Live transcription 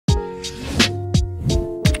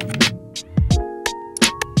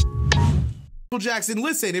Jackson,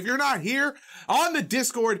 listen, if you're not here on the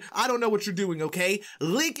Discord, I don't know what you're doing, okay?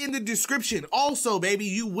 Link in the description. Also, baby,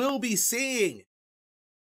 you will be seeing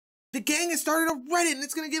the gang has started a Reddit, and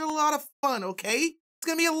it's going to get a lot of fun, okay? It's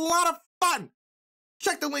going to be a lot of fun.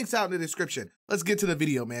 Check the links out in the description. Let's get to the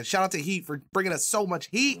video, man. Shout out to Heat for bringing us so much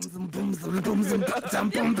heat.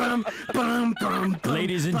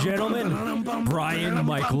 Ladies and gentlemen, Brian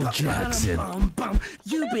Michael Jackson.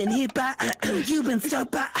 You've been hit by, you've been stuck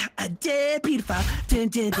by a dead pedophile.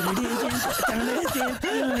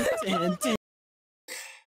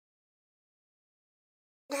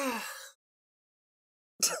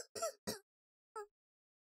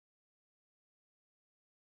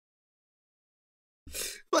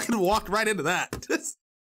 Fucking walked right into that. Just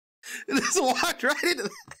walked right into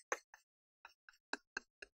that.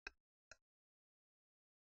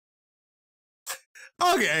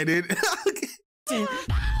 Okay, dude. Okay.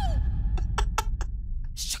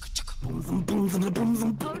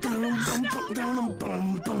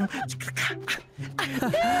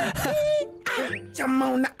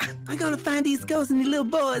 Jamona, I'm gonna find these ghosts and these little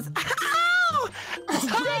boys.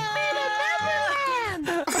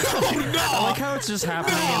 Oh no! I like how it's just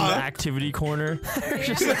happening in the activity corner.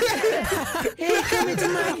 Just like, Hey,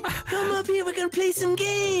 come up here, we're gonna play some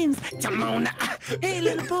games. Jamona. Hey,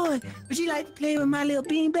 little boy, would you like to play with my little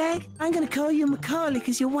beanbag? I'm gonna call you Macaulay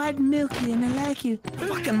because you're white and milky and I like you.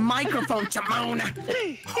 Fucking microphone, Jamona.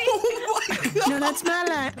 Oh my god! No, that's my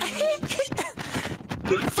line.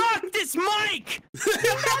 Fuck this mic!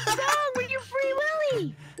 That song with your Free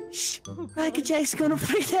Willy. Shh, Michael Jackson's gonna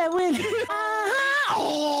free that win. Michael!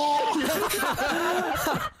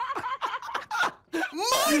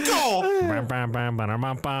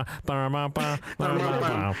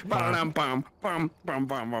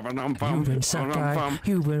 You've been sucked by,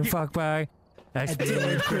 you've been fucked by.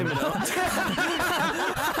 Dead criminal.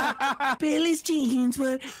 Billy's jeans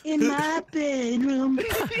were in my bedroom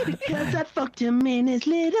because I fucked him in his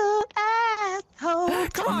little asshole.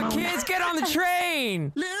 Come on, kids, get on the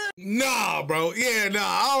train. Nah, bro. Yeah, nah.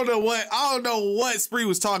 I don't know what Spree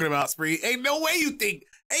was talking about, Spree. Ain't no way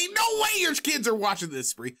your kids are watching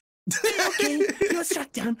this, Spree. Okay, you're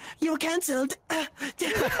shut down. You're cancelled. Okay,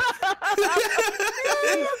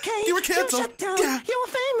 You were canceled. You're shut down. Yeah. You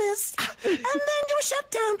were famous. And then you were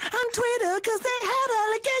shut down on Twitter because they had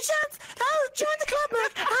allegations. Oh, join the club, man.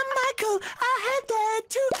 I'm Michael. I had that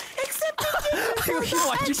too. Except I didn't.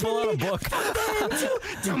 Why'd you pull out a book?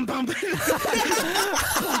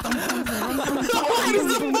 Why is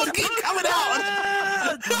the book keep coming out?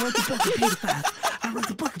 I wrote the book of pedophiles. I wrote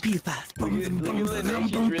the book of pedophiles.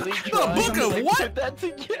 The book of what? Put that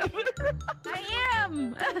together. I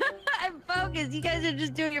am. I'm focused. You guys are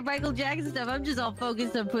just doing your Michael Jackson stuff. I'm just all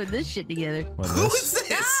focused on putting this shit together. Who is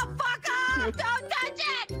this? Ah, fuck off! Don't touch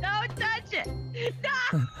it! Don't touch it! No!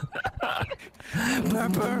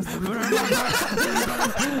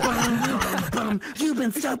 You've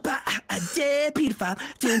been stuck by a dead pedophile.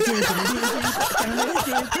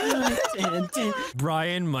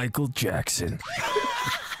 Brian Michael Jackson.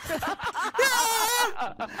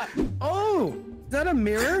 Oh, is that a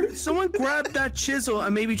mirror? Someone grab that chisel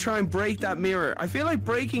and maybe try and break that mirror. I feel like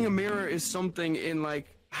breaking a mirror is something in like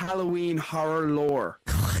Halloween horror lore.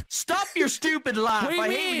 Stop your stupid laugh. What do you I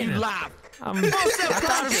hate when mean? you laugh. I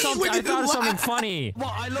thought of something funny.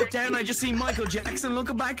 Well, I look down, I just see Michael Jackson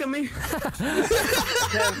looking back at me.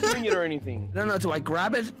 Can't swing it or anything. No, do I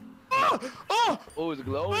grab it? Oh, is it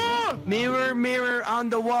glowing? Mirror, mirror on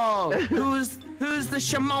the wall. Who's the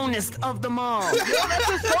shamonist of them all? Yeah, that's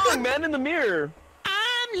a song, Man in the Mirror.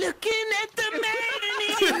 I'm looking at the man in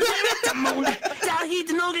the mirror. He's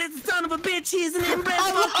an ugly son of a bitch. He's an inbred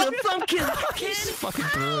fucker from He's fucking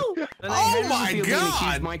brilliant. Oh my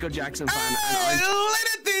god! Michael Jackson fan. Hey,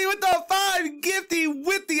 Linity with the 5 gifty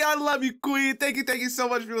witty. I love you, Queen. Thank you so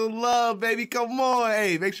much for the love, baby. Come on.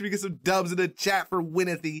 Hey, make sure you get some dubs in the chat for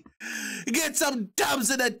Winithy. Get some dubs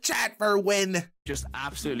in the chat for Win. Just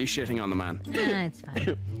absolutely shitting on the man. Nah, it's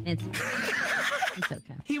fine. It's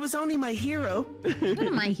okay. He was only my hero. What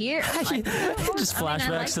am I here? Just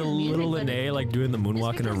flashbacks to little Lene like doing the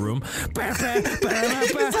moonwalk in her room.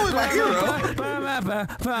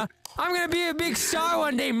 I'm gonna be a big star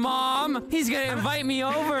one day, Mom. He's gonna invite me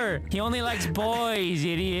over. He only likes boys,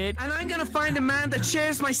 idiot. And I'm gonna find a man that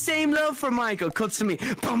shares my same love for Michael. Cuts to me.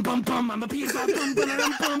 Bum bum bum. I'm a piece of bum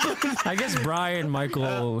bum bum bum. I guess Brian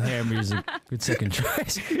Michael Hammer is a good second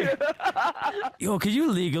choice. Yo, could you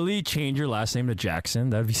legally change your last name to Jackson?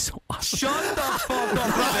 That'd be so awesome. Shut the fuck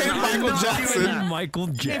up, Brian Michael Jackson. Michael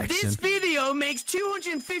Jackson. If this video video makes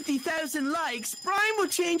 250,000 likes, Brian will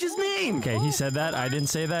change his name. Okay, he said that. I didn't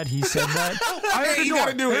say that. He said that. I heard the door.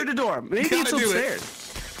 gotta do it. I heard the door. Maybe Gotta it's do it. upstairs.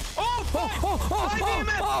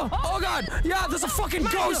 Oh God! Yeah, there's a fucking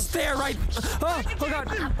ghost there, right? Oh God!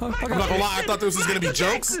 Oh I'm not God! gonna lie, I thought this was gonna be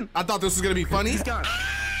jokes. I thought this was gonna be funny. He's gone.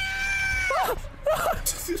 What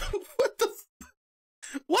the?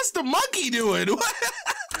 What's the monkey doing? What?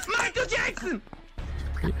 Michael Jackson.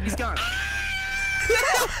 He's gone.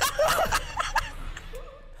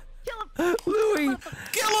 Louis!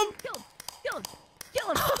 Kill him! Kill him! Kill him! Kill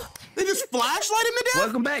him! They just flashlight him to death?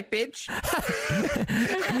 Welcome back, bitch.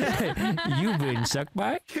 You've been sucked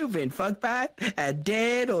by? You've been fucked by a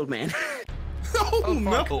dead old man. Oh,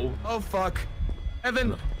 fuck. no. Oh fuck.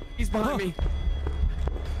 Evan, he's behind me.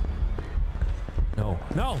 No!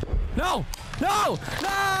 No! No! No!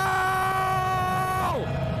 No!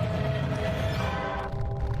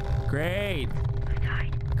 Great!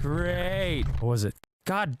 Great! What was it?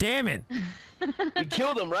 God damn it! We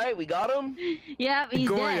killed him, right? We got him? Yeah, he's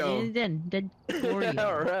Gorio. dead. He's dead. Dead. Gorio.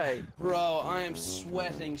 All right. Bro, I am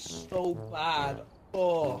sweating so bad.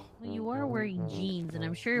 Oh. Well, you are wearing jeans, and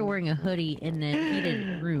I'm sure you're wearing a hoodie in a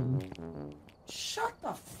heated room. Shut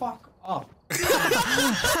the fuck up.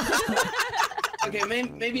 Okay,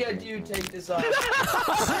 maybe I do take this off.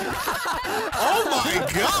 Oh my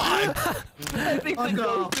god! I think the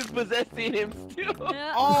no. ghost is possessing him still.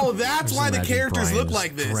 Oh, that's why the Imagine characters look Brian's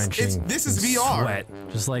like this. drenching This is in VR. Sweat.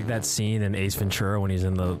 Just like that scene in Ace Ventura when he's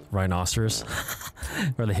in the rhinoceros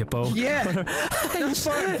or the hippo. Yeah. That's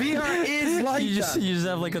fine. VR is like You just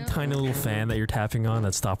have like a tiny little fan that you're tapping on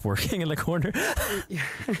that stopped working in the corner. Oh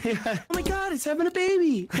my god, it's having a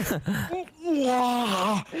baby.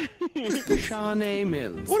 Shawnee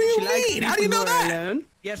Mills. What do you She likes mean? How do you people know who are that? alone.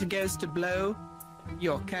 Get a ghost to blow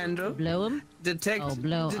your candle. Blow him? Detect Oh,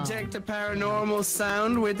 blow. detect a paranormal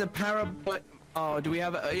sound with a Oh, do we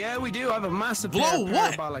have a... Yeah, we do have a massive Blow pair of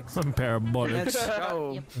what? parabolics. Parabolic. Let's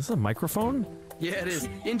go. Yep. Is this a microphone? Yeah, it is.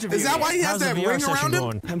 Interview. Is that why he has How's the that VR ring session around him?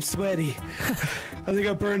 going? I'm sweaty. I think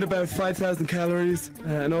I burned about 5,000 calories.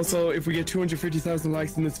 And also, if we get 250,000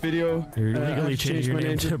 likes in this video, You're I have legally to changing change your my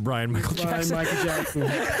name to Brian Michael Brian Jackson. Michael Jackson.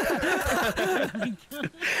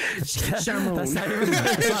 That's not even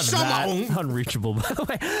that's not Shamon. that unreachable, by the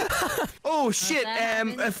way. Oh, shit. that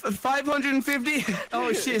happens. 550?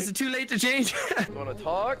 Oh, shit. Is it too late to change? You want to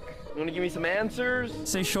talk? You want to give me some answers?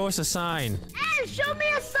 Say, show us a sign. Hey, show me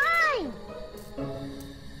a sign!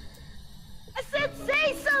 I said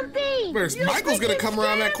say something! Where's You Michael's think gonna it's come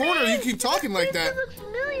around that scary? corner? You keep talking like that. This looks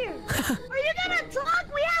familiar. Are you gonna talk?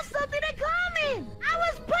 We have something in common! I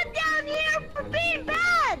was put down here for being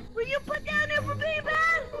bad! Were you put down here for being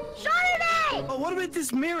bad? Shawnee! Oh, what about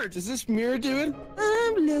this mirror? Does this mirror do it?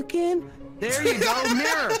 I'm looking. There you go,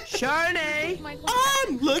 mirror. Shawnee.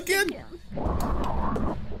 I'm looking.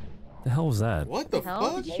 The hell was that? What the Hell,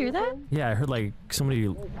 fuck? did you hear that? Yeah, I heard like somebody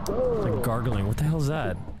like gargling. What the hell is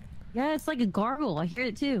that? Yeah, it's like a gargle. I hear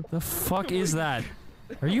it too. The fuck is that?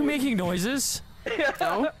 Are you making noises?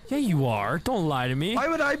 No. Yeah, you are. Don't lie to me. Why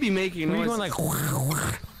would I be making Were you noise? going like?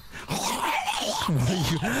 Oh my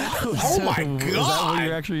Is that what god!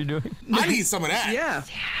 you're actually doing? I need some of that. Yeah.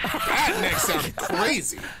 That neck sounds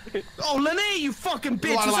crazy. Oh, Lene, you fucking A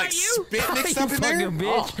bitch. lot Is of that like you? spit mixed up in there. Fucking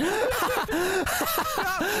bitch.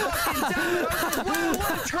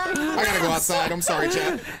 I gotta go outside. I'm sorry,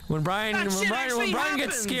 chat. When Brian shit actually gets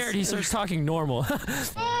happens. scared, he starts talking normal.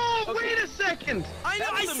 Oh, wait a second. I know.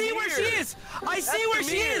 I That's the see where she mirror. is. I see That's where the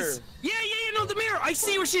she mirror. is. Yeah, you know the mirror. I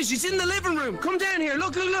see where she is. She's in the living room. Come down here.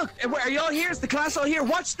 Look, look, look. Are y'all here? Is the class all here?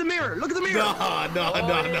 Watch the mirror. Look at the mirror. No.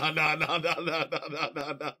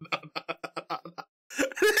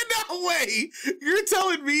 No way! You're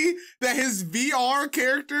telling me that his VR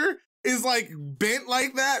character is like bent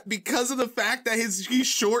like that because of the fact that he's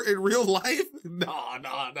short in real life? No.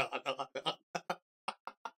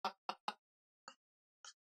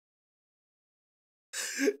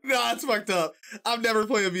 No, that's fucked up. I'm never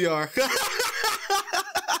playing VR.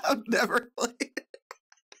 I'm never playing.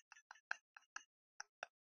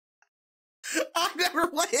 I'm never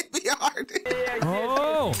playing VR, dude.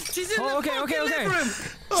 Oh! She's in the Oh, okay, fucking okay, okay. living room.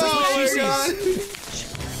 Oh my god.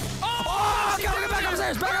 Oh! Go back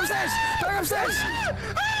upstairs! Back upstairs! Back upstairs!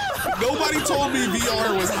 Nobody told me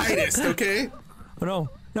VR was heightest, okay? Oh no!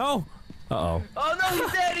 No! Uh-oh. Oh no,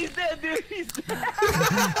 he's dead, dude. He's dead.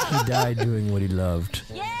 He died doing what he loved.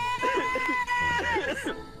 Yes!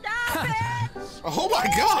 Stop it! Oh my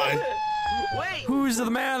god! Wait. Who's the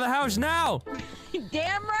man of the house now?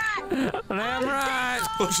 Damn right! Damn right!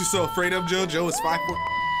 What you so afraid of, Joe? Joe is 5'4".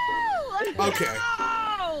 Okay.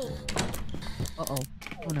 Uh-oh.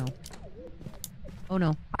 Oh no. Oh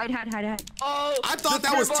no. Hide. Oh, I thought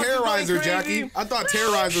that was Terrorizer, Jackie. I thought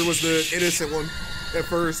Terrorizer was the innocent one at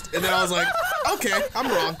first, and then I was like, okay, I'm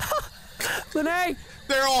wrong. Lene!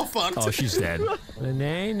 They're all fucked. Oh, she's dead.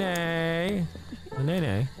 Lene.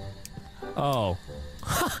 Oh.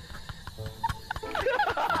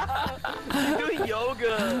 doing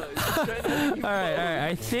yoga. All right.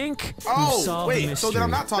 I think. Oh, wait. So then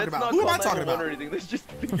I'm not talking about. Who am I talking about? Or anything. Let's just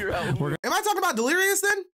figure out. Am I talking about Delirious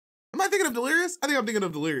then? Am I thinking of Delirious? I think I'm thinking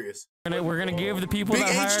of Delirious. We're gonna give the people Big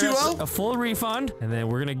that hired H2O? us a full refund, and then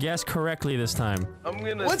we're gonna guess correctly this time. I'm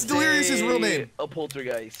gonna. What's Delirious's real name? A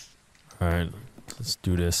poltergeist. All right, let's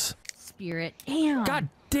do this. Spirit. Damn. God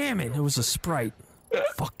damn it! It was a sprite.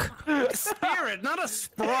 Fuck. Spirit, not a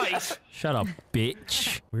sprite. Shut up,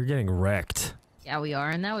 bitch. We're getting wrecked. Yeah, we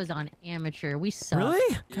are, and that was on amateur. We suck.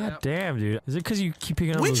 Really? God damn, dude. Is it because you keep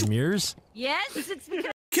picking up those mirrors? Yes, it's because.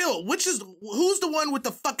 Kill. Who's the one with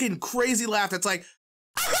the fucking crazy laugh that's like,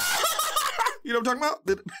 you know what I'm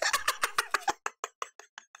talking about?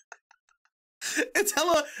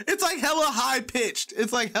 It's like hella high pitched.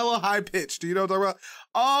 It's like hella high pitched. You know what I'm talking about?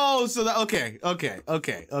 Oh, so that, okay.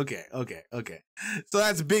 So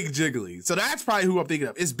that's Big Jiggly. So that's probably who I'm thinking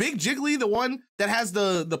of. Is Big Jiggly the one that has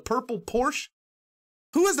the purple Porsche?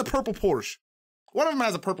 Who has the purple Porsche? One of them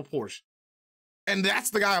has a purple Porsche. And that's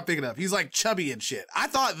the guy I'm thinking of. He's like chubby and shit. I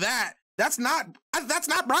thought that's not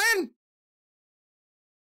Brian.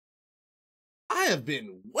 I have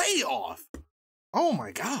been way off. Oh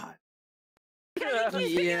my God.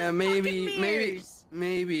 Yeah,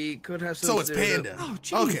 maybe could have. So it's Panda. Oh,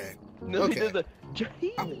 geez. Okay. No, Okay. he did the.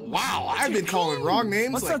 Wow, I've been calling wrong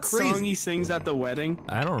names What's like that crazy. song he sings at the wedding?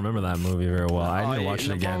 I don't remember that movie very well. I need to watch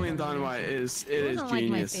it again. Napoleon Dynamite is It wasn't like my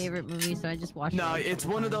genius. favorite movie, so I just watched No, it. it's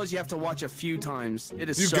one of those you have to watch a few times. It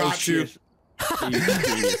is You so got to. shit. So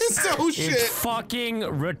It's shit. fucking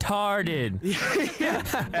retarded.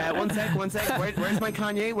 One sec. Where's my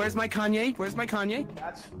Kanye? Where's my Kanye?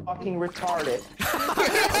 That's fucking retarded.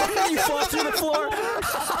 You fall through the floor.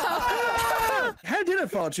 How did it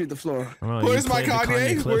fall through the floor? Oh, Where's you my played the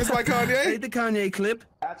Kanye? clip. Where's my Play Kanye? the Kanye clip.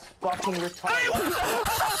 That's fucking retarded.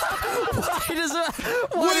 Why does that?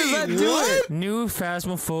 What Wait, does that do? what? New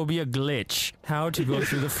Phasmophobia glitch. How to go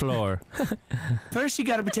through the floor. First, you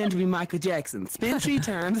gotta pretend to be Michael Jackson. Spin 3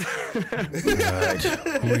 times.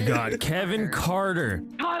 We got Kevin Carter.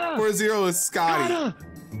 4-0 is Scotty.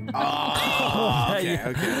 Oh, okay.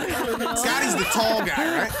 Scotty's the tall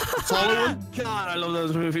guy, right? The taller one? God, I love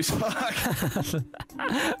those movies. Fuck.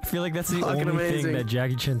 I feel like that's the Fucking only thing amazing. that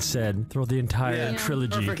Jackie Chan said throughout the entire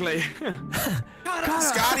trilogy. Perfectly.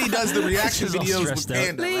 Scotty does the reaction She's all videos with stressed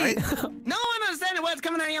out. Panda, right? No one understands what's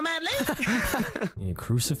coming out of your mouth, Lee. Yeah,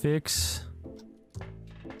 crucifix.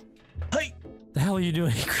 Hey. The hell are you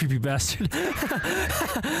doing, you creepy bastard? You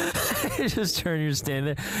just turn your stand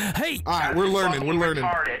there. Hey! All right, we're learning. Wait,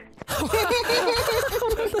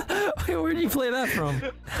 where do you play that from?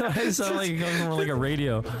 It sounds like it comes from like a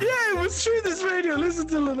radio. Yeah, it was through this radio. Listen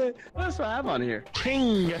to it. That's what I have on here.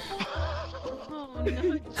 King. Oh,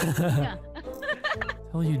 no. Yeah.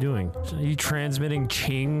 What are you doing? Are you transmitting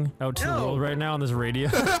Ching out to the No. world right now on this radio?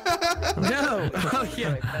 No. Oh,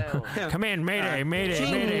 yeah. Come in, Mayday,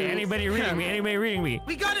 Mayday. Anybody reading me?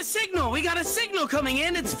 We got a signal coming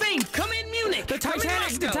in. It's faint. Come in, Munich. The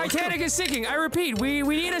Titanic is sinking. I repeat, we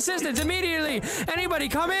need assistance immediately. Anybody,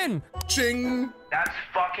 come in. Ching. That's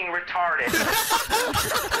fucking retarded.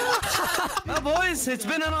 Oh, boys, it's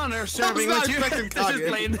been an honor serving not with you. expecting Just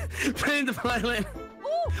Kanye. playing the violin.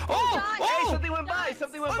 Hey, something went by.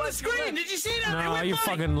 Something went On by. the screen. Did you see that? It No, went you by.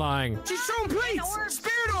 fucking lying. She's showing plates.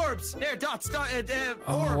 Spirit orbs. There, dots. Orb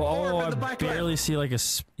Oh, in the I back barely see like a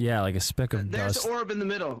speck of There's dust. orb in the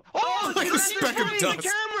middle. Oh, Like you a ran speck to of the dust.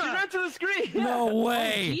 camera. You ran to the screen. No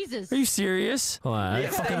way. Jesus. Are you serious? Hold on. I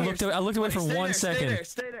fucking looked away for Stay 1 there, second.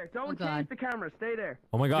 Stay there. Don't God. change the camera. Stay there.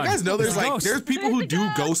 Oh my god. You guys know there's like Ghosts. there's people who do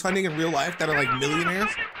ghost hunting in real life that are like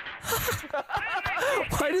millionaires.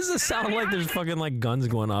 Why does it sound like there's fucking like guns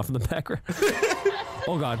going off in the background?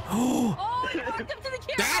 Oh god. Oh, you walked up to the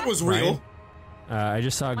camera. That was real. I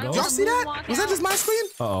just saw a My ghost. Y'all see that? Walk Was that out. just my screen?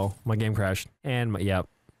 Uh-oh, my game crashed. And yep.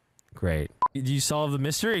 Great. Did you solve the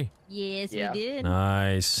mystery? Yes, Yeah. we did.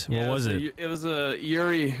 Nice. What was it? It was a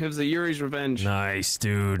Yuri. It was a Yuri's Revenge. Nice,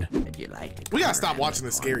 dude. You like We gotta stop watching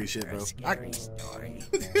this scary shit, bro. story.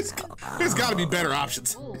 There's gotta be better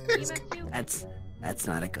options. Oh, what are you back to? That's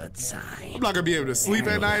not a good sign. I'm not gonna be able to sleep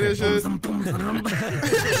at night and shit.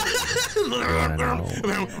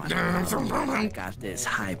 I got this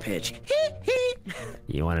high pitch.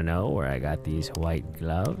 You want to know where I got these white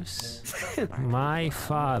gloves? My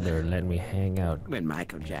father let me hang out With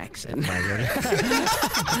Michael Jackson. my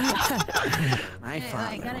My I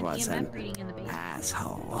father got an was an EMF reading in the basement.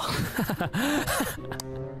 asshole.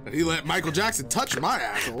 He let Michael Jackson touch my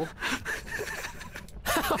asshole.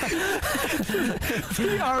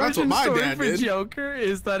 The what origin my story dad for did. Joker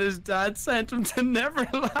is that his dad sent him to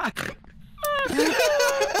Neverland.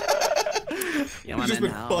 You He's just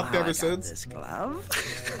wanna been know fucked how ever I got since. this glove?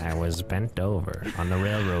 I was bent over on the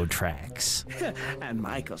railroad tracks. And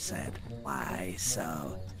Michael said, "Why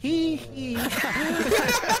so?" He.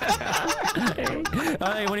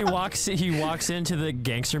 When he walks into the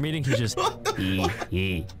gangster meeting, he's just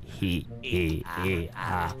he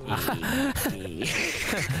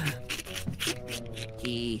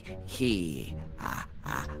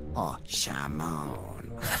Oh,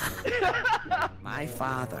 Shamon. My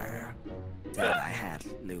father said I had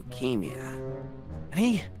leukemia. And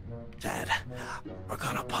he said, "We're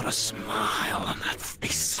gonna put a smile on that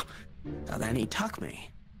face." So then he took me.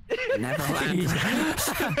 Neverland.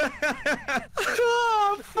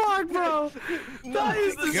 Oh, fuck, bro. That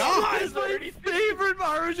is the God. is my favorite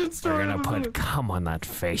origin story. We're gonna of the put movie. cum on that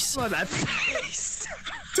face. On that face.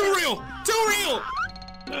 Too real! Too real!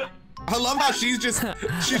 I love how she's just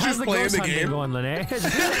How's playing ghost the hunting game. going, Lene?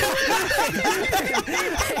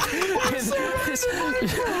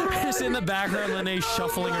 Just in the background, Lene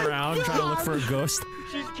shuffling around trying to look for a ghost.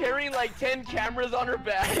 She's carrying like 10 cameras on her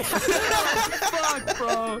back. Fuck,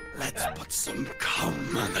 bro. Let's put some cum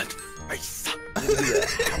on that face.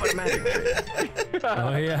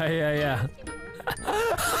 Oh yeah.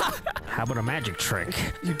 How about a magic trick?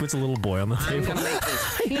 He puts a little boy on the I'm table. gonna make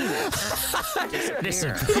this penis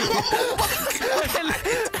Listen. disappear.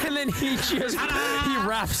 And then he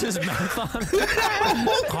wraps his mouth on it.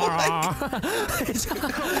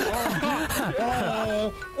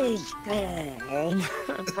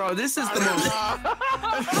 Bro, this is the most.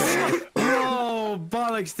 Oh,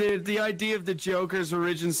 bollocks, dude. The idea of the Joker's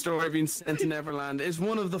origin story being sent to Neverland is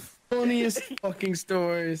one of the funniest fucking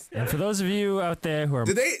stories. And for those of you out there who are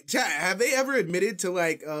Have they ever admitted to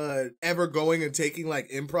like ever going and taking like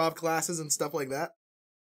improv classes and stuff like that?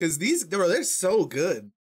 Because they're so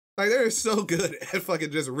good. Like they're so good at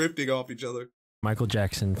fucking just ripping off each other. Michael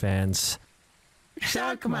Jackson fans,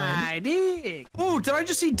 Suck my dick. Oh, did I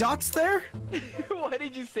just see dots there? Why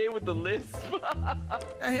did you say it with the lisp?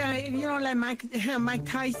 You know, like Mike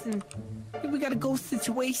Tyson. We got a ghost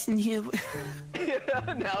situation here. Now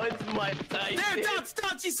it's my type. There, dots.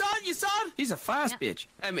 You saw it? He's a fast bitch.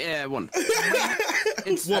 One.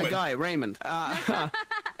 It's Woman. a guy, Raymond.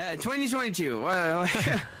 2022.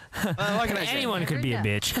 What can I say? anyone could be a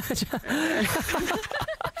bitch.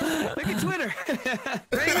 Look at Twitter.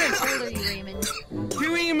 Raymond, how old are you, Raymond? 2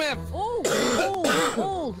 EMF.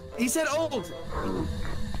 Old. He said old.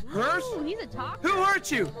 Hurt? Oh, he's a talker. Who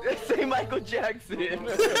hurt you? Say Michael Jackson.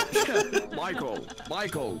 Michael.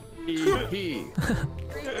 He.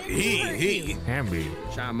 He. Hamby.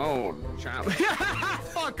 Shamon.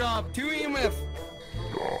 Fuck off. 2 EMF.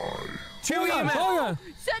 2 EMF.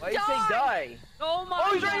 Said Why did you say die? Oh my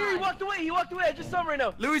Oh, he's right God. here. He walked away. I just saw him right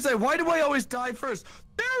now. Louis like, why do I always die first?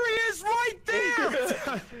 There he is right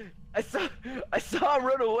there! I saw him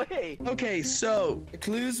run away. Okay, so the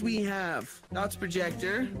clues we have. Dots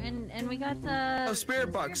projector. And we got Oh,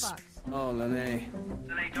 spirit box. Oh, Lene.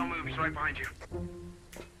 Lene, don't move. He's right behind you.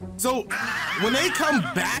 So when they come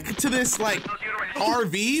back to this like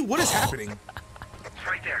RV, what is happening? It's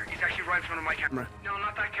right there. He's actually right in front of my camera. No,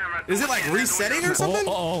 not that camera. Is it like resetting or something?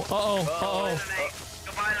 Oh.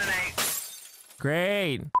 Goodbye, Lene.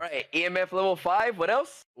 Great. Right, EMF level 5. What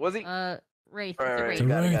else? Was he? Race. All It's a right, race.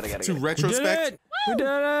 got it. To We did retrospect. it! We did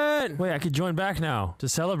it! Wait, I could join back now to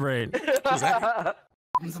celebrate.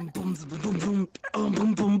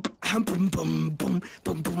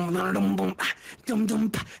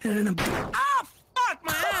 Ah, fuck,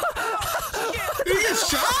 man! Did he get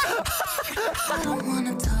shot? I don't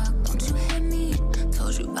wanna talk, don't you hit me?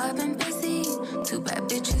 Told you I've been busy. 2 bad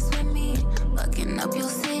bitches with me. Fucking up your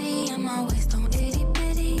city and my waist on itty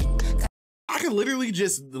bitty. I could literally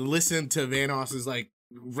just listen to Vanoss's like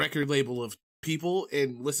record label of people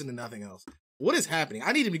and listen to nothing else. What is happening?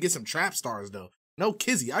 I need him to get some trap stars though. No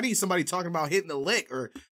Kizzy. I need somebody talking about hitting the lick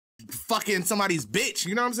or fucking somebody's bitch.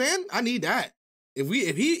 You know what I'm saying? I need that. If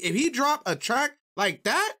he drop a track like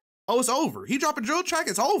that, oh, it's over. He drop a drill track,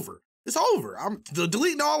 it's over. It's over. I'm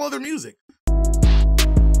deleting all other music.